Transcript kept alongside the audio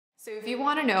So if you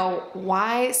want to know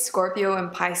why Scorpio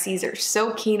and Pisces are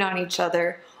so keen on each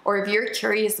other, or if you're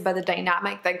curious about the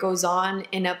dynamic that goes on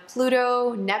in a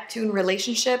Pluto-Neptune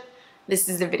relationship, this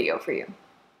is the video for you.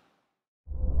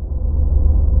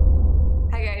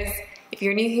 Hi guys, if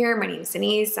you're new here, my name is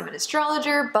Denise. I'm an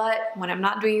astrologer, but when I'm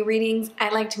not doing readings, I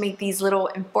like to make these little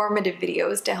informative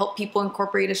videos to help people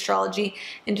incorporate astrology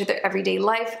into their everyday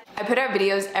life. I put out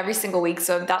videos every single week,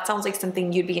 so if that sounds like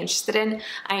something you'd be interested in,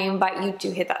 I invite you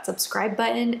to hit that subscribe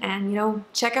button and,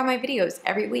 check out my videos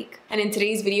every week. And in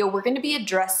today's video, we're going to be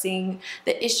addressing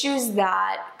the issues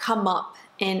that come up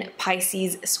in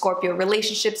Pisces-Scorpio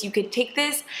relationships. You could take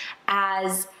this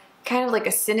as kind of like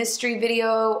a synastry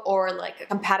video or like a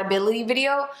compatibility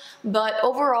video, but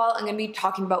overall I'm going to be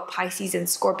talking about Pisces and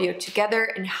Scorpio together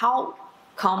and how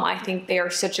come I think they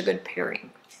are such a good pairing.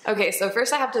 Okay, so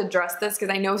first I have to address this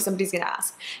because I know somebody's gonna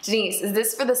ask, Denise, is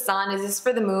this for the sun? Is this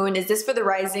for the moon? Is this for the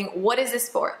rising? What is this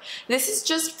for? This is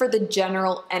just for the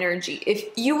general energy.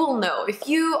 If you will know, if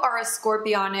you are a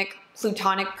Scorpionic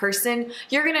Plutonic person,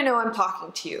 you're gonna know I'm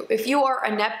talking to you. If you are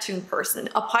a Neptune person,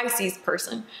 a Pisces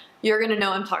person, you're gonna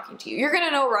know I'm talking to you. You're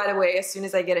gonna know right away as soon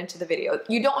as I get into the video.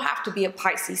 You don't have to be a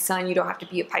Pisces sun, you don't have to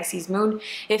be a Pisces moon.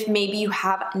 If maybe you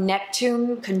have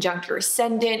Neptune conjunct your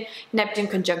ascendant, Neptune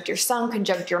conjunct your sun,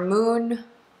 conjunct your moon,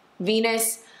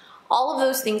 Venus, all of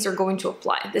those things are going to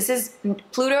apply. This is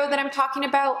Pluto that I'm talking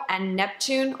about, and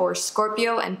Neptune or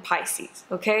Scorpio and Pisces,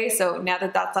 okay? So now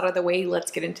that that's out of the way,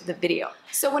 let's get into the video.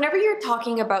 So whenever you're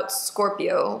talking about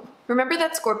Scorpio, remember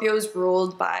that Scorpio is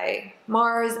ruled by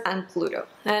Mars and Pluto.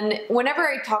 And whenever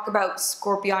I talk about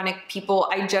Scorpionic people,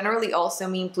 I generally also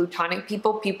mean Plutonic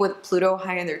people, people with Pluto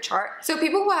high in their chart. So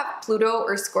people who have Pluto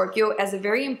or Scorpio as a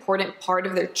very important part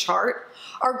of their chart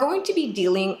are going to be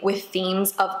dealing with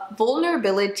themes of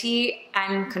vulnerability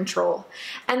and control.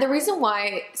 And the reason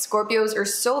why Scorpios are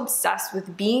so obsessed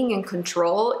with being in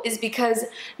control is because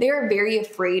they're very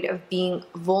afraid of being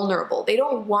vulnerable. They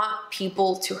don't want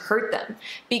people to hurt them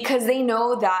because they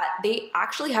know that they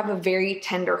actually have a very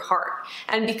tender heart.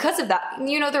 And because of that,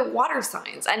 they're water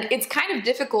signs. And it's kind of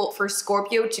difficult for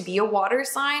Scorpio to be a water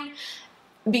sign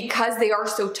because they are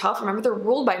so tough. Remember, they're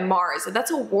ruled by Mars, and that's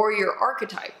a warrior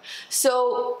archetype.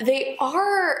 So they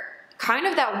are kind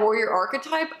of that warrior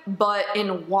archetype, but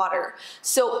in water.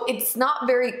 So it's not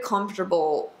very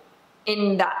comfortable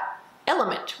in that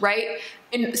element, right?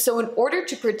 And so in order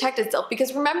to protect itself,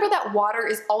 because remember that water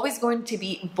is always going to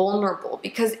be vulnerable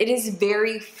because it is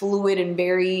very fluid and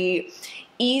very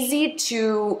easy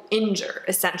to injure,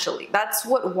 essentially. That's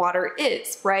what water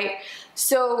is, right?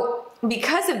 So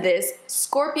because of this,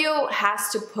 Scorpio has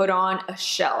to put on a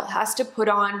shell, has to put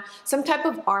on some type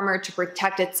of armor to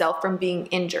protect itself from being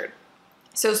injured.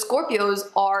 So Scorpios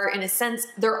are, in a sense,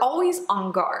 they're always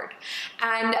on guard.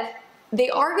 And they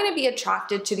are going to be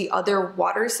attracted to the other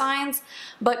water signs,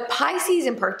 but Pisces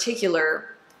in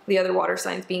particular, the other water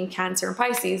signs being Cancer and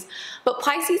Pisces, but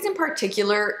Pisces in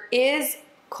particular is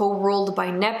co-ruled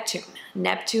by Neptune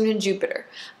and Jupiter.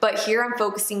 But here I'm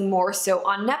focusing more so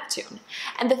on Neptune.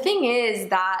 And the thing is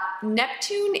that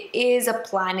Neptune is a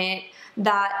planet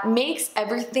that makes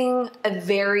everything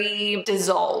very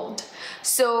dissolved.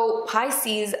 So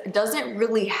Pisces doesn't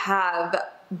really have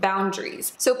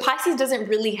boundaries. So Pisces doesn't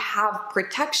really have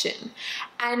protection.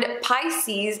 And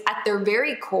Pisces, at their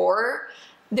very core,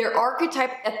 their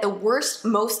archetype at the worst,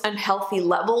 most unhealthy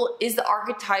level is the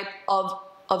archetype of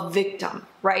a victim,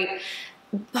 right?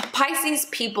 Pisces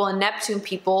people and Neptune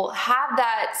people have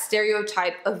that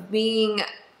stereotype of being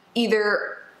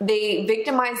either they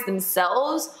victimize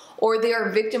themselves or they are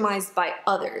victimized by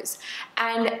others.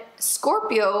 And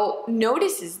Scorpio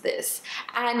notices this,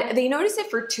 and they notice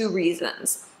it for two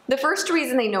reasons. The first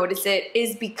reason they notice it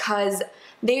is because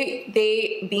they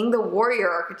being the warrior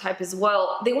archetype as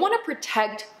well, they want to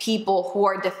protect people who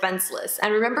are defenseless.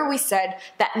 And remember we said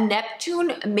that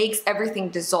Neptune makes everything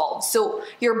dissolve. So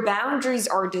your boundaries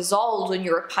are dissolved when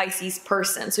you're a Pisces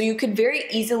person. So you could very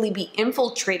easily be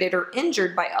infiltrated or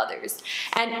injured by others.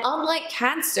 And unlike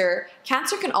Cancer,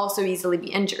 Cancer can also easily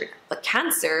be injured. But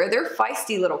Cancer, they're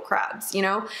feisty little crabs,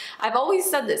 I've always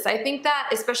said this. I think that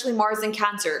especially Mars and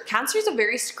Cancer, Cancer is a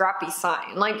very scrappy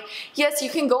sign. Like, yes, you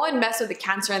can go and mess with the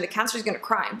Cancer and the Cancer is gonna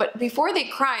cry, but before they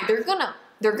cry, they're gonna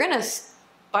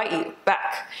bite you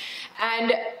back.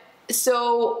 And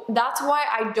so that's why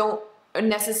I don't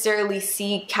necessarily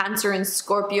see Cancer and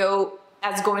Scorpio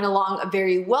as going along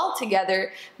very well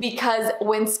together, because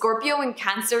when Scorpio and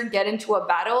Cancer get into a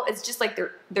battle, it's just like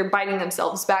they're biting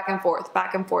themselves back and forth,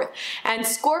 back and forth. And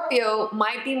Scorpio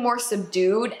might be more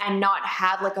subdued and not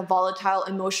have like a volatile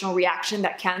emotional reaction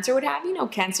that Cancer would have.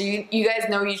 Cancer, you guys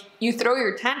know you throw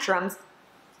your tantrums,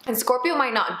 And Scorpio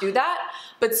might not do that,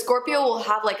 but Scorpio will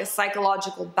have like a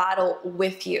psychological battle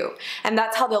with you, and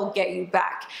that's how they'll get you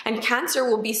back. And Cancer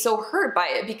will be so hurt by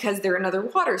it because they're another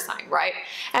water sign, right?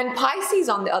 And Pisces,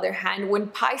 on the other hand, when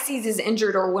Pisces is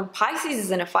injured or when Pisces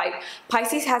is in a fight,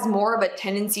 Pisces has more of a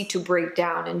tendency to break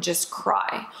down and just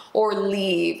cry or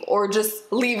leave or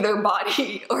just leave their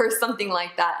body or something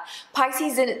like that.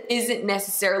 Pisces isn't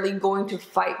necessarily going to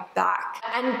fight back.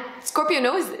 And Scorpio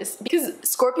knows this because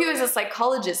Scorpio is a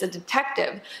psychologist, a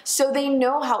detective, so they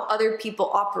know how other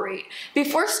people operate.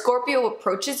 Before Scorpio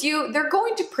approaches you, they're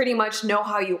going to pretty much know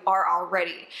how you are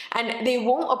already, and they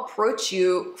won't approach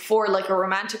you for like a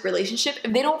romantic relationship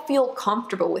if they don't feel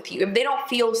comfortable with you, if they don't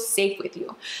feel safe with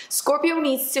you. Scorpio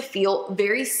needs to feel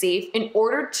very safe in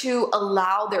order to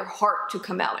allow their heart to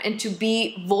come out and to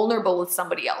be vulnerable with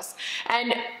somebody else.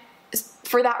 And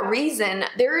for that reason,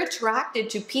 they're attracted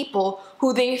to people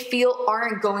who they feel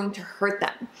aren't going to hurt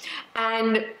them.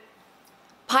 And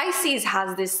Pisces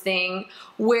has this thing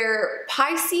where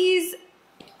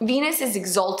Venus is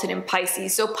exalted in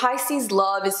Pisces. So Pisces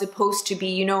love is supposed to be,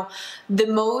 you know, the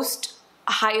most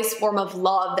highest form of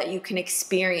love that you can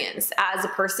experience as a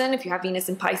person if you have Venus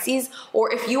in Pisces,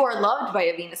 or if you are loved by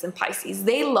a Venus in Pisces.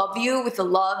 They love you with a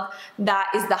love that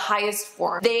is the highest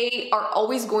form. They are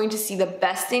always going to see the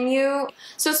best in you.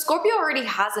 So Scorpio already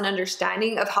has an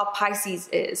understanding of how Pisces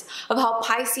is, of how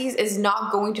Pisces is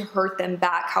not going to hurt them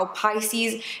back, how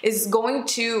Pisces is going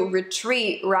to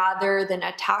retreat rather than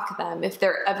attack them if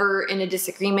they're ever in a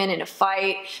disagreement, in a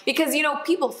fight. Because, you know,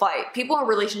 people fight. People in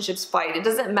relationships fight. It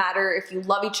doesn't matter if you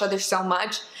love each other so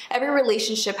much. Every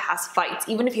relationship has fights,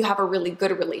 even if you have a really good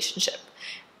relationship.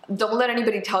 Don't let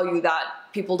anybody tell you that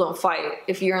people don't fight.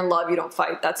 If you're in love, you don't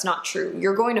fight. That's not true.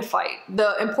 You're going to fight.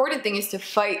 The important thing is to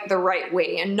fight the right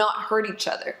way and not hurt each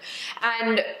other.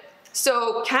 And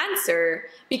so Cancer,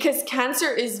 because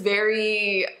Cancer is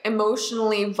very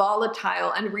emotionally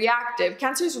volatile and reactive.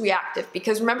 Cancer is reactive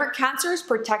because remember, Cancer is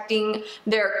protecting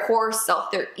their core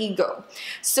self, their ego.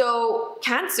 So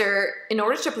Cancer, in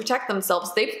order to protect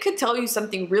themselves, they could tell you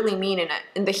something really mean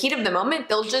in the heat of the moment.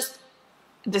 They'll just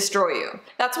destroy you.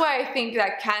 That's why I think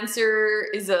that Cancer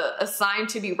is a sign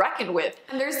to be reckoned with.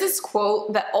 And there's this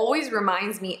quote that always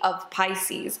reminds me of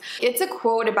Pisces. It's a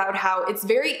quote about how it's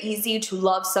very easy to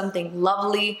love something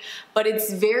lovely, but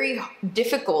it's very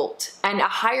difficult and a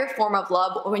higher form of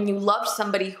love when you love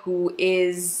somebody who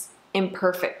is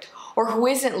imperfect, or who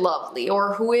isn't lovely,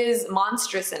 or who is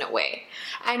monstrous in a way.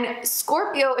 And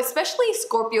Scorpio, especially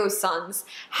Scorpio suns,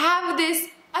 have this,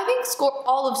 I think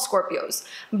all of Scorpios,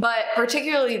 but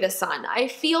particularly the sun, I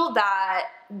feel that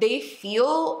they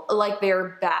feel like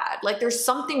they're bad, like there's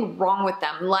something wrong with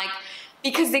them, like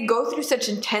because they go through such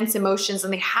intense emotions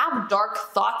and they have dark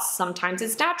thoughts sometimes.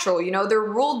 It's natural, you know, they're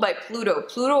ruled by Pluto.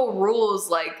 Pluto rules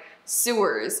like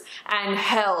sewers and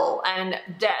hell and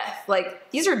death.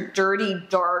 Like these are dirty,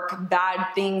 dark,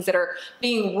 bad things that are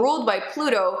being ruled by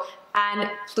Pluto.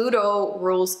 And Pluto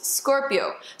rules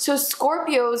Scorpio. So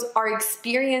Scorpios are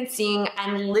experiencing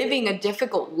and living a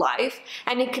difficult life,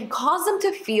 and it can cause them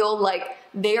to feel like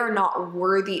they are not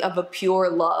worthy of a pure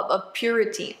love, of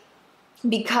purity,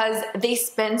 because they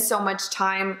spend so much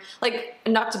time, like,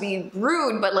 not to be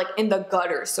rude, but like in the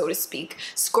gutter, so to speak.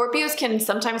 Scorpios can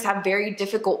sometimes have very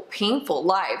difficult, painful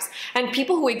lives, and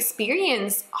people who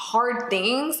experience hard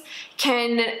things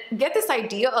can get this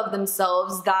idea of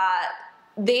themselves that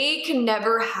they can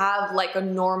never have like a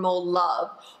normal love,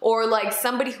 or like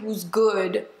somebody who's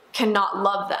good cannot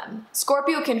love them.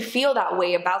 Scorpio can feel that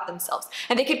way about themselves,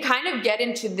 and they could kind of get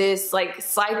into this like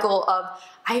cycle of,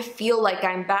 I feel like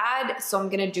I'm bad, so I'm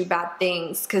gonna do bad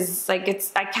things because like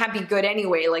I can't be good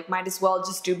anyway, like might as well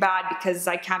just do bad because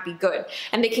I can't be good.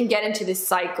 And they can get into this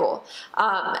cycle.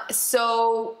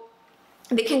 So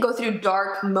they can go through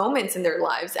dark moments in their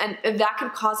lives, and that can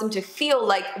cause them to feel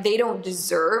like they don't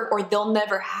deserve, or they'll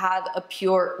never have a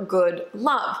pure, good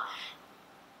love.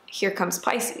 Here comes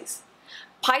Pisces.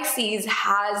 Pisces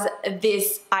has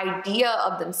this idea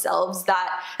of themselves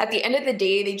that at the end of the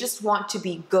day, they just want to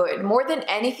be good. More than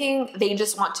anything, they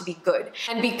just want to be good.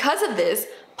 And because of this,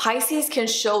 Pisces can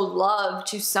show love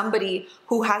to somebody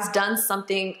who has done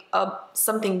something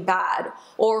bad,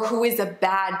 or who is a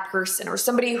bad person, or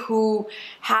somebody who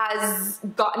has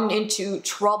gotten into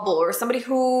trouble, or somebody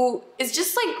who is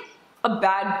just like a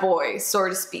bad boy, so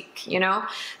to speak, you know?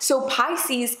 So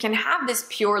Pisces can have this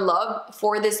pure love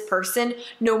for this person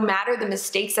no matter the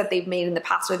mistakes that they've made in the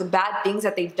past or the bad things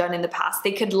that they've done in the past.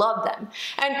 They could love them.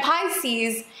 And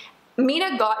Pisces,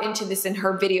 Mina got into this in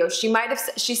her video.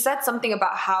 She said something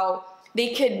about how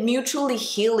they could mutually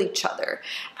heal each other.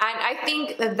 And I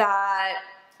think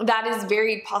that is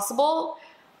very possible.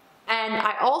 And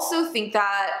I also think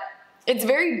that it's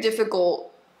very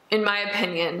difficult, in my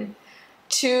opinion,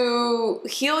 to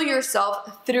heal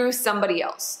yourself through somebody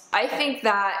else. I think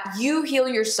that you heal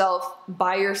yourself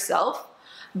by yourself,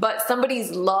 but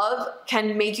somebody's love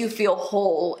can make you feel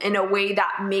whole in a way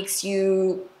that makes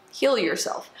you heal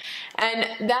yourself.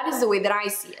 And that is the way that I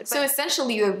see it. So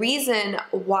essentially the reason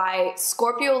why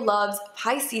Scorpio loves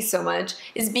Pisces so much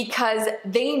is because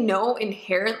they know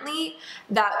inherently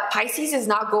that Pisces is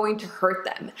not going to hurt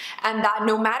them, and that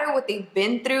no matter what they've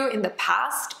been through in the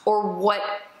past or what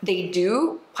they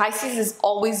do, Pisces is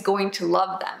always going to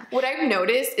love them. What I've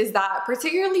noticed is that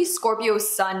particularly Scorpio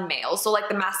Sun males, so like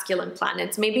the masculine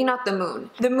planets, maybe not the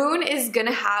moon. The moon is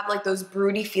gonna have like those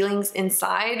broody feelings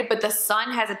inside, but the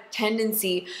sun has a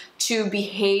tendency to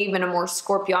behave in a more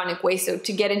scorpionic way, so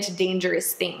to get into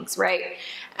dangerous things, right?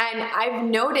 And I've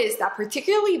noticed that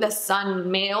particularly the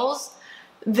sun males,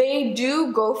 they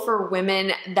do go for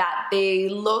women that they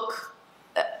look,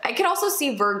 I can also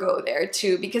see Virgo there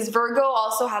too, because Virgo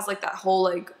also has like that whole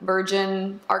like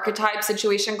virgin archetype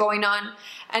situation going on,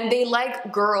 and they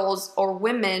like girls or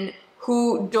women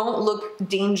who don't look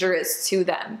dangerous to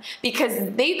them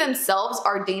because they themselves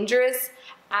are dangerous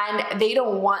and they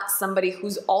don't want somebody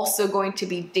who's also going to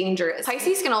be dangerous.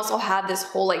 Pisces can also have this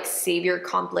whole like savior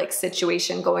complex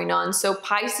situation going on. So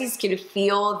Pisces can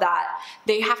feel that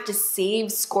they have to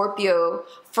save Scorpio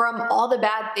from all the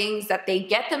bad things that they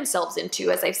get themselves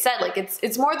into. As I've said, like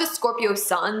it's more the Scorpio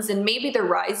suns and maybe the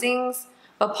risings,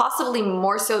 but possibly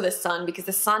more so the sun, because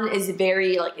the sun is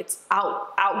very like, it's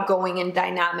outgoing and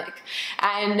dynamic,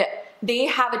 and they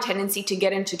have a tendency to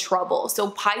get into trouble.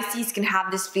 So Pisces can have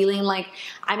this feeling like,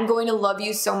 I'm going to love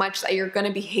you so much that you're going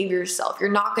to behave yourself.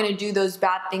 You're not going to do those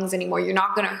bad things anymore. You're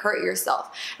not going to hurt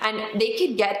yourself. And they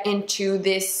could get into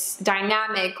this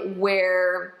dynamic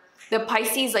where the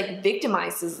Pisces like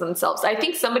victimizes themselves. I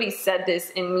think somebody said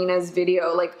this in Mina's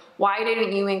video, like, why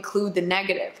didn't you include the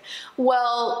negative?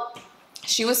 Well,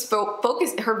 she was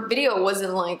focused, her video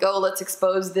wasn't like, oh, let's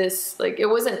expose this, like it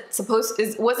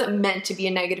wasn't meant to be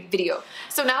a negative video.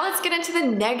 So now let's get into the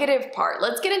negative part.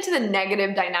 Let's get into the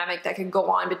negative dynamic that could go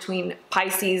on between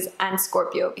Pisces and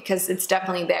Scorpio, because it's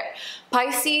definitely there.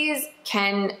 Pisces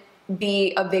can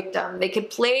be a victim. They could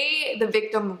play the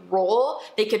victim role.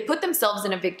 They could put themselves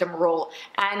in a victim role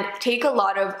and take a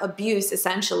lot of abuse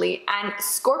essentially. And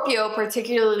Scorpio,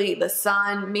 particularly the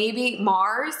sun, maybe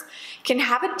Mars, can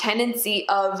have a tendency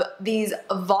of these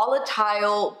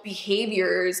volatile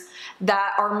behaviors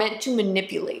that are meant to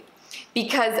manipulate.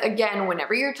 Because again,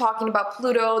 whenever you're talking about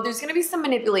Pluto, there's going to be some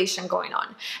manipulation going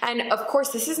on. And of course,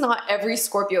 this is not every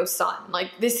Scorpio sun. Like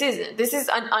this is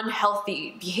an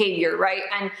unhealthy behavior, right?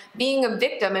 And being a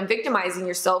victim and victimizing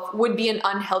yourself would be an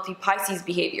unhealthy Pisces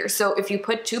behavior. So if you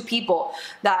put two people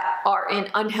that are in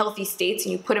unhealthy states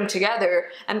and you put them together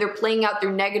and they're playing out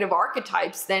their negative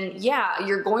archetypes, then yeah,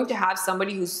 you're going to have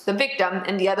somebody who's the victim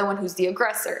and the other one who's the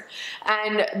aggressor.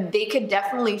 And they could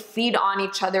definitely feed on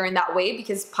each other in that way,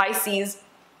 because Pisces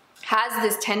has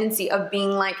this tendency of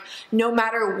being like, no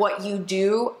matter what you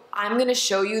do, I'm gonna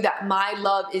show you that my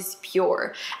love is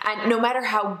pure. And no matter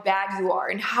how bad you are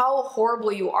and how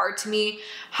horrible you are to me,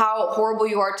 how horrible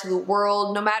you are to the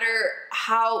world, no matter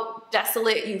how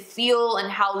desolate you feel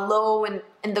and how low and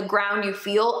in the ground you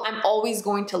feel, I'm always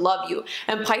going to love you.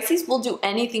 And Pisces will do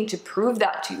anything to prove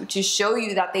that to you, to show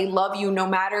you that they love you no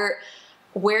matter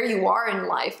where you are in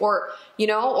life, or you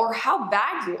know, or how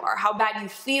bad you are, how bad you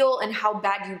feel and how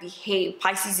bad you behave.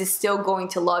 Pisces is still going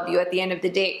to love you at the end of the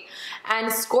day. And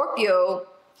Scorpio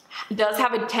does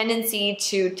have a tendency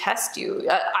to test you.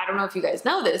 I don't know if you guys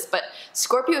know this, but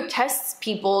Scorpio tests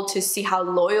people to see how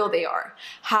loyal they are,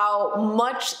 how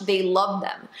much they love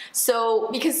them. So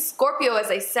because Scorpio,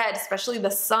 as I said, especially the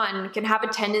sun, can have a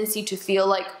tendency to feel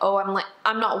like, oh,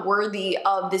 I'm not worthy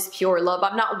of this pure love.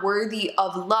 I'm not worthy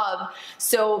of love.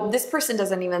 So this person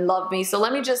doesn't even love me. So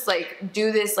let me just like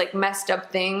do this like messed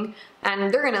up thing,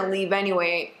 and they're gonna leave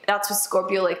anyway. That's what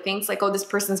Scorpio like thinks, like, oh, this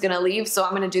person's gonna leave, so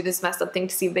I'm gonna do this messed up thing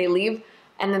to see if they leave.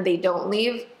 And then they don't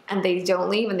leave, and they don't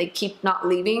leave, and they keep not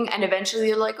leaving, and eventually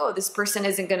they're like, oh, this person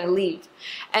isn't gonna leave.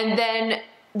 And then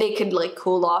they could like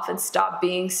cool off and stop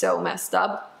being so messed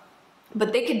up.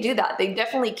 But they could do that. They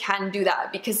definitely can do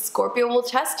that, because Scorpio will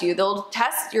test you. They'll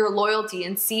test your loyalty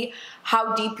and see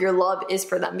how deep your love is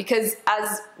for them. Because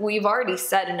as we've already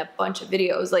said in a bunch of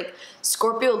videos, like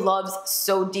Scorpio loves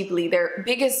so deeply. Their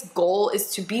biggest goal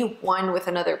is to be one with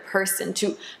another person,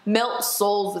 to melt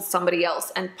souls with somebody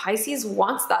else. And Pisces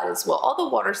wants that as well. All the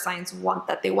water signs want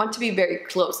that. They want to be very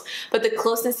close. But the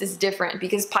closeness is different,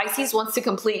 because Pisces wants to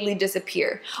completely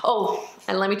disappear. Oh,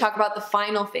 and let me talk about the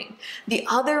final thing. The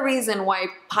other reason reason why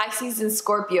Pisces and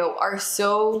Scorpio are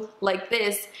so like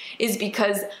this is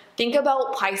because think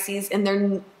about Pisces in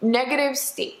their negative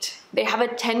state. They have a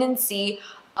tendency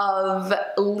of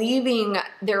leaving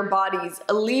their bodies,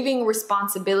 leaving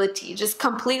responsibility, just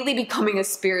completely becoming a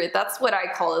spirit. That's what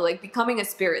I call it, like becoming a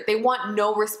spirit. They want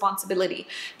no responsibility.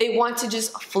 They want to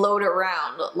just float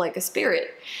around like a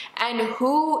spirit. And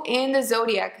who in the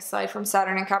zodiac, aside from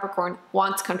Saturn and Capricorn,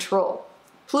 wants control?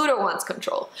 Pluto wants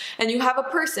control. And you have a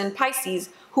person, Pisces,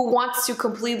 who wants to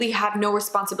completely have no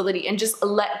responsibility and just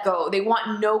let go. They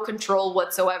want no control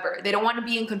whatsoever. They don't want to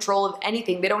be in control of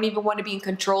anything. They don't even want to be in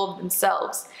control of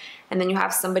themselves. And then you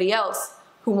have somebody else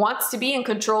who wants to be in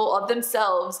control of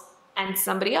themselves and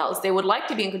somebody else. They would like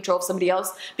to be in control of somebody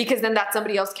else because then that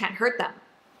somebody else can't hurt them.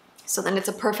 So then it's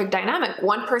a perfect dynamic.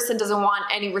 One person doesn't want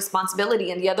any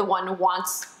responsibility and the other one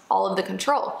wants all of the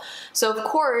control. So of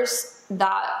course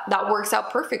that works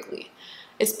out perfectly,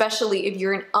 especially if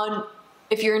you're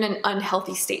in an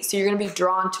unhealthy state. So you're going to be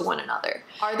drawn to one another.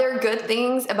 Are there good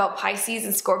things about Pisces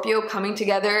and Scorpio coming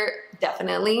together?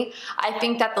 Definitely. I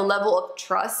think that the level of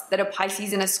trust that a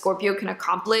Pisces and a Scorpio can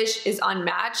accomplish is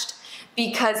unmatched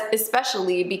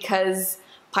especially because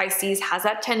Pisces has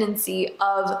that tendency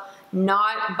of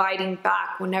not biting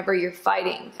back whenever you're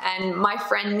fighting. And my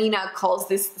friend Nina calls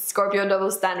this Scorpio double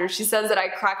standard. She says that I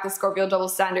cracked the Scorpio double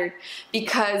standard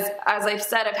because, as I've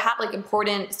said, I've had like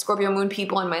important Scorpio moon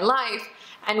people in my life,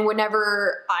 and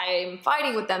whenever I'm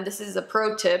fighting with them, this is a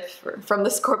pro tip from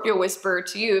the Scorpio Whisperer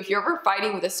to you. If you're ever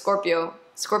fighting with a Scorpio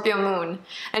moon,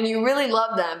 and you really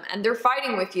love them and they're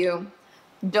fighting with you,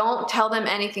 don't tell them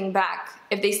anything back.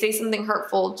 If they say something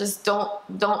hurtful, just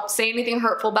don't say anything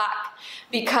hurtful back.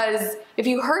 Because if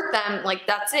you hurt them, like,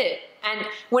 that's it. And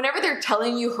whenever they're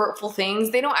telling you hurtful things,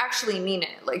 they don't actually mean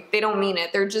it. Like, they don't mean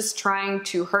it. They're just trying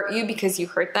to hurt you because you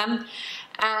hurt them.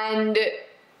 And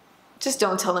just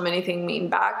don't tell them anything mean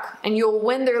back, and you'll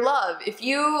win their love. If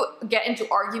you get into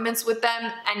arguments with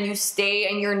them and you stay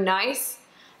and you're nice,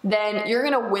 then you're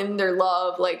gonna win their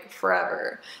love like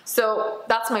forever. So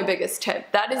that's my biggest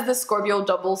tip. That is the Scorpio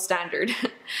double standard.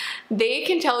 They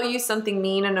can tell you something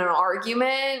mean in an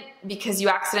argument because you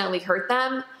accidentally hurt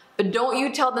them, but don't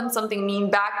you tell them something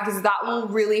mean back, because that will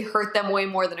really hurt them way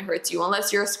more than it hurts you,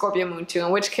 unless you're a Scorpio moon too,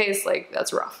 in which case, like,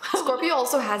 that's rough. Scorpio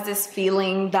also has this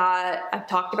feeling that, I've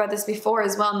talked about this before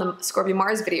as well in the Scorpio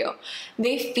Mars video,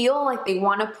 they feel like they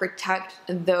want to protect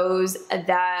those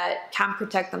that can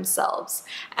protect themselves.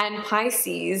 And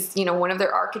Pisces, you know, one of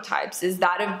their archetypes is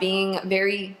that of being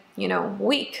very, you know,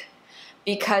 weak,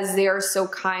 because they are so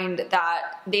kind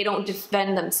that they don't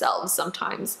defend themselves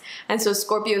sometimes. And so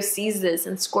Scorpio sees this,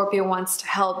 and Scorpio wants to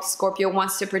help. Scorpio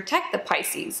wants to protect the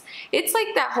Pisces. It's like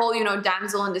that whole, you know,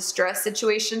 damsel in distress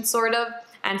situation, sort of.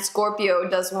 And Scorpio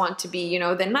does want to be, you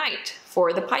know, the knight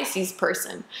for the Pisces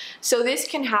person. So this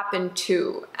can happen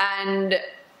too. And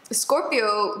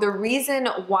Scorpio, the reason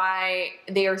why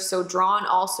they are so drawn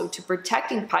also to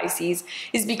protecting Pisces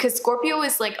is because Scorpio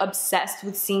is like obsessed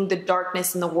with seeing the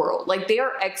darkness in the world. Like, they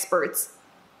are experts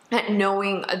at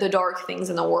knowing the dark things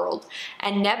in the world.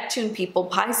 And Neptune people,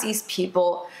 Pisces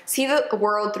people, see the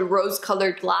world through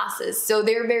rose-colored glasses. So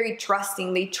they're very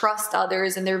trusting, they trust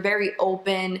others, and they're very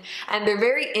open, and they're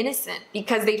very innocent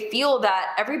because they feel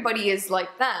that everybody is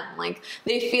like them. Like,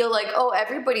 they feel like, oh,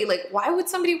 everybody, like, why would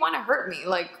somebody want to hurt me?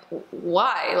 Like,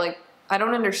 why? Like, I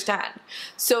don't understand.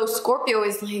 So Scorpio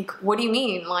is like, what do you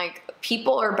mean? Like,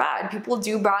 people are bad. People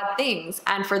do bad things.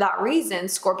 And for that reason,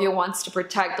 Scorpio wants to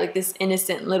protect like this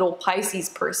innocent little Pisces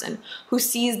person who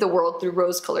sees the world through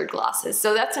rose-colored glasses.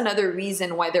 So that's another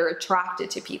reason why they're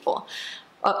attracted to people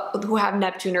who have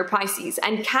Neptune or Pisces.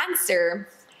 And Cancer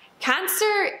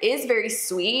is very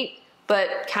sweet,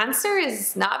 but Cancer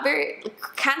is not very,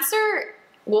 Cancer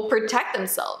will protect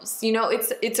themselves. You know,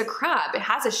 it's a crab. It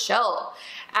has a shell.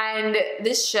 And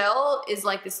this shell is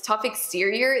like this tough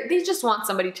exterior. They just want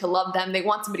somebody to love them. They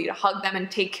want somebody to hug them and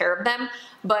take care of them.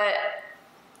 But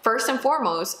first and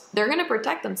foremost, they're gonna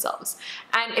protect themselves.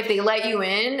 And if they let you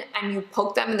in and you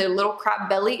poke them in their little crab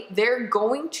belly, they're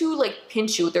going to like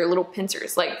pinch you with their little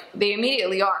pincers. Like, they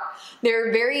immediately are.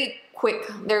 They're very quick.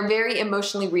 They're very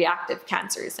emotionally reactive,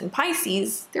 Cancers. And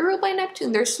Pisces, they're ruled by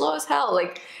Neptune. They're slow as hell.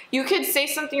 Like, you could say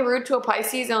something rude to a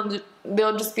Pisces and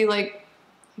they'll just be like,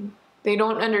 they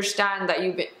don't understand that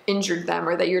you've injured them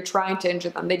or that you're trying to injure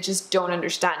them. They just don't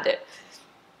understand it.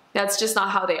 That's just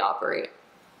not how they operate.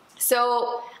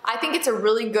 So I think it's a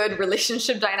really good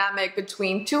relationship dynamic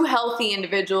between two healthy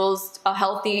individuals. A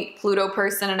healthy Pluto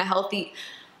person and a healthy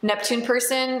Neptune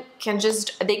person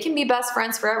they can be best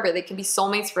friends forever. They can be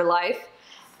soulmates for life.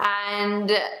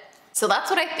 And So that's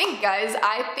what I think, guys.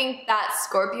 I think that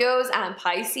Scorpios and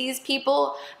Pisces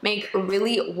people make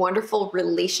really wonderful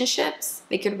relationships.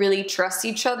 They could really trust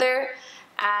each other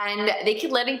and they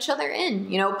could let each other in.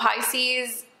 You know,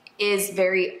 Pisces is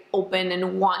very open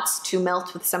and wants to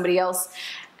melt with somebody else.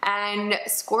 And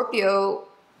Scorpio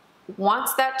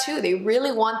wants that too. They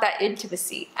really want that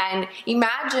intimacy. And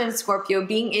imagine, Scorpio,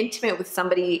 being intimate with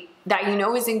somebody that you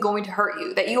know isn't going to hurt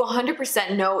you, that you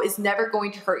 100% know is never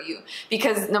going to hurt you.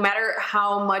 Because no matter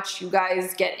how much you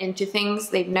guys get into things,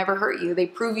 they've never hurt you. They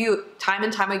prove you time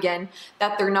and time again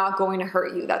that they're not going to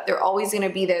hurt you, that they're always going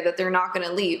to be there, that they're not going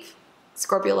to leave.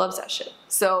 Scorpio loves that shit.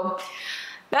 So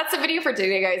that's the video for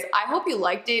today, guys. I hope you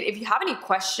liked it. If you have any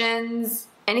questions,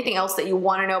 anything else that you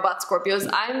want to know about Scorpios,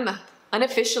 I'm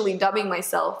unofficially dubbing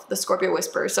myself the Scorpio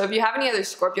Whisperer. So if you have any other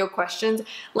Scorpio questions,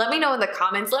 let me know in the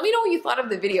comments. Let me know what you thought of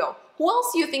the video. Who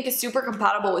else do you think is super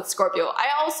compatible with Scorpio? I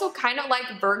also kind of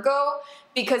like Virgo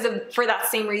because for that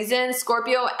same reason.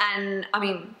 Scorpio and,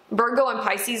 Virgo and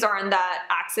Pisces are in that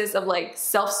axis of like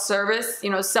self-service, you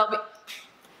know,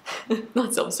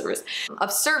 not self-service,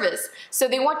 of service. So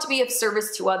they want to be of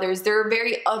service to others. They're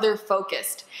very other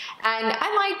focused. And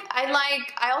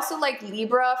I also like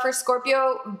Libra for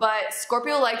Scorpio, but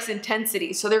Scorpio likes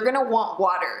intensity. So they're gonna want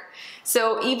water.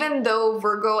 So even though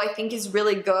Virgo I think is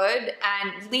really good,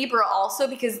 and Libra also,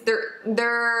 because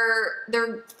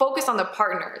they're focused on the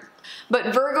partner.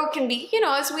 But Virgo can be, you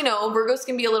know, as we know, Virgos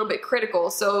can be a little bit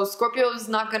critical. So Scorpio is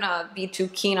not gonna be too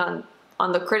keen on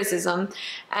the criticism,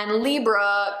 and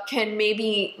Libra can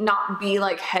maybe not be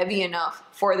like heavy enough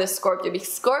for the Scorpio,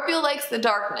 because Scorpio likes the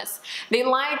darkness. They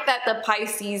like that the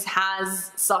Pisces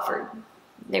has suffered.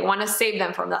 They want to save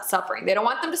them from that suffering. They don't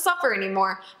want them to suffer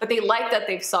anymore, but they like that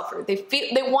they've suffered. They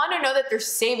want to know that they're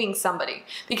saving somebody,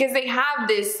 because they have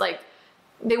this like,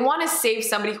 they want to save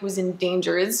somebody who's in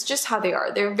danger. It's just how they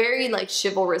are. They're very like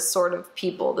chivalrous sort of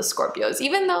people, the Scorpios,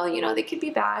 even though, you know, they could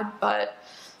be bad, but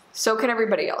so can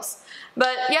everybody else.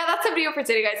 But yeah, that's the video for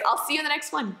today, guys. I'll see you in the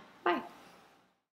next one. Bye.